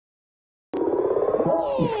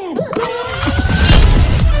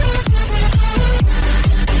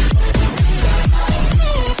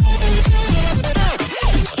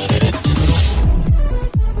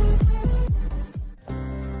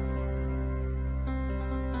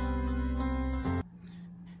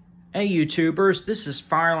Hey YouTubers, this is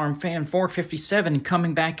Fire Alarm Fan 457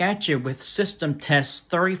 coming back at you with System Test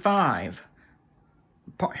 35.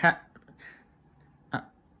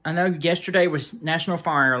 I know yesterday was National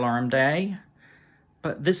Fire Alarm Day,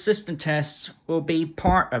 but this system test will be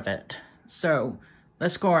part of it. So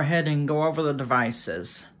let's go ahead and go over the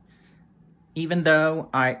devices. Even though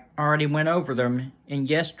I already went over them in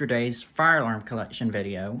yesterday's fire alarm collection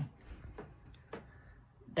video.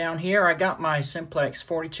 Down here, I got my Simplex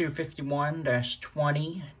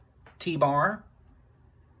 4251-20 T-bar.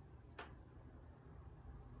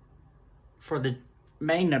 For the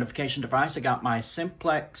main notification device, I got my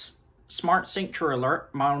Simplex smartsync Truealert.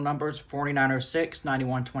 Model number is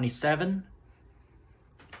 4906-9127.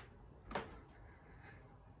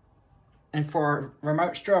 And for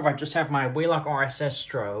remote strobe, I just have my Wheelock RSS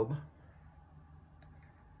strobe.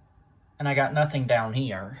 And I got nothing down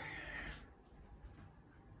here.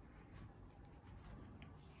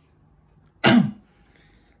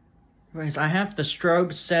 Anyways, I have the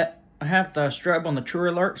strobe set. I have the strobe on the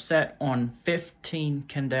Truealert set on 15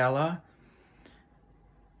 candela.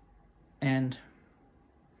 And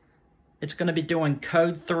it's going to be doing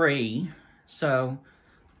code 3. So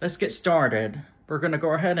let's get started. We're going to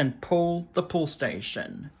go ahead and pull the pull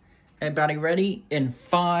station. Everybody ready? In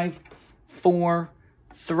 5, 4,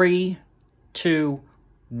 3, 2,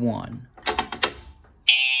 1.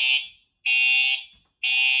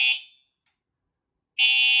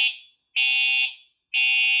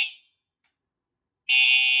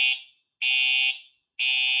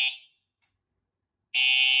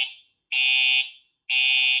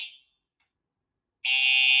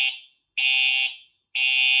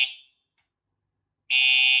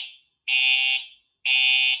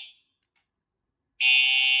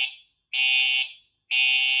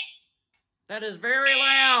 That is very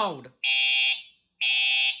loud.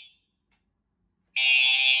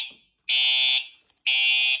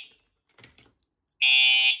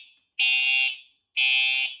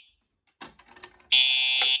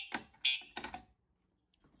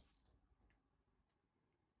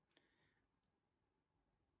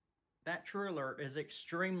 That Truealert is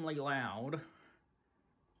extremely loud.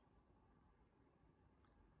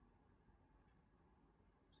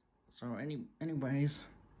 So anyways,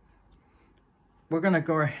 we're going to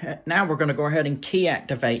go ahead, now we're going to go ahead and key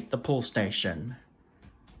activate the pull station.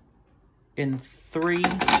 In 3,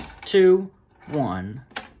 2, 1.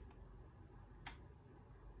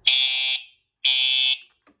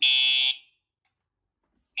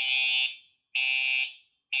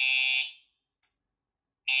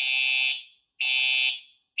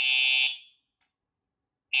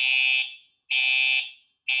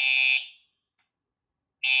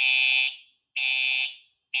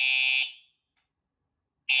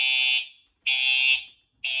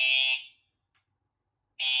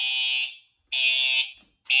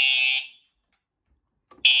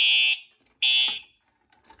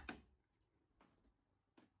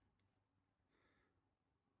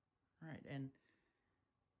 And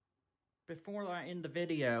before I end the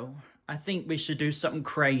video, I think we should do something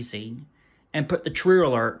crazy and put the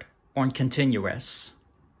Truealert on continuous.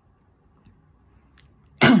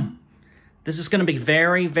 This is going to be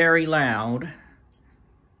very, very loud.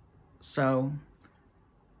 So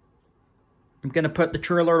I'm going to put the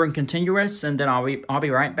Truealert on continuous, and then I'll be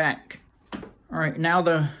right back. All right, now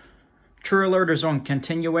the Truealert is on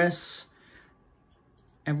continuous.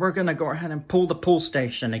 And we're going to go ahead and pull the pull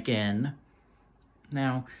station again.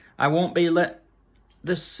 Now, I won't be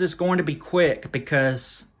this is going to be quick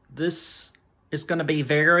because this is going to be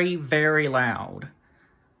very, very loud.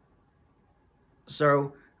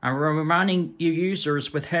 So, I'm reminding you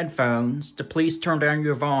users with headphones to please turn down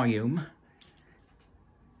your volume.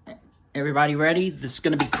 Everybody ready? This is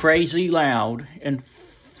going to be crazy loud. In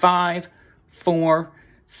 5, 4,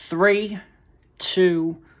 3,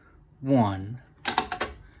 2, 1.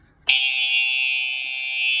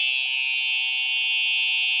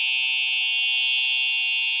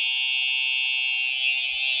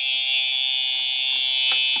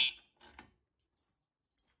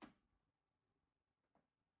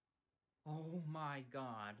 Oh my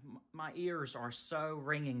God, my ears are so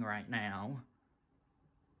ringing right now.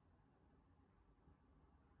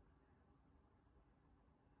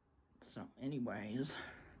 So anyways,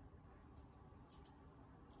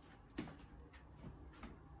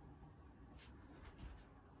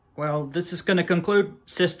 Well, this is going to conclude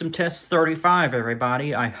System Test 35,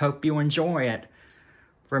 everybody. I hope you enjoy it.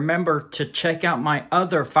 Remember to check out my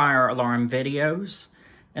other fire alarm videos,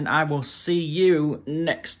 and I will see you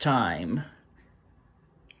next time.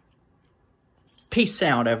 Peace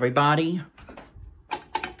out, everybody.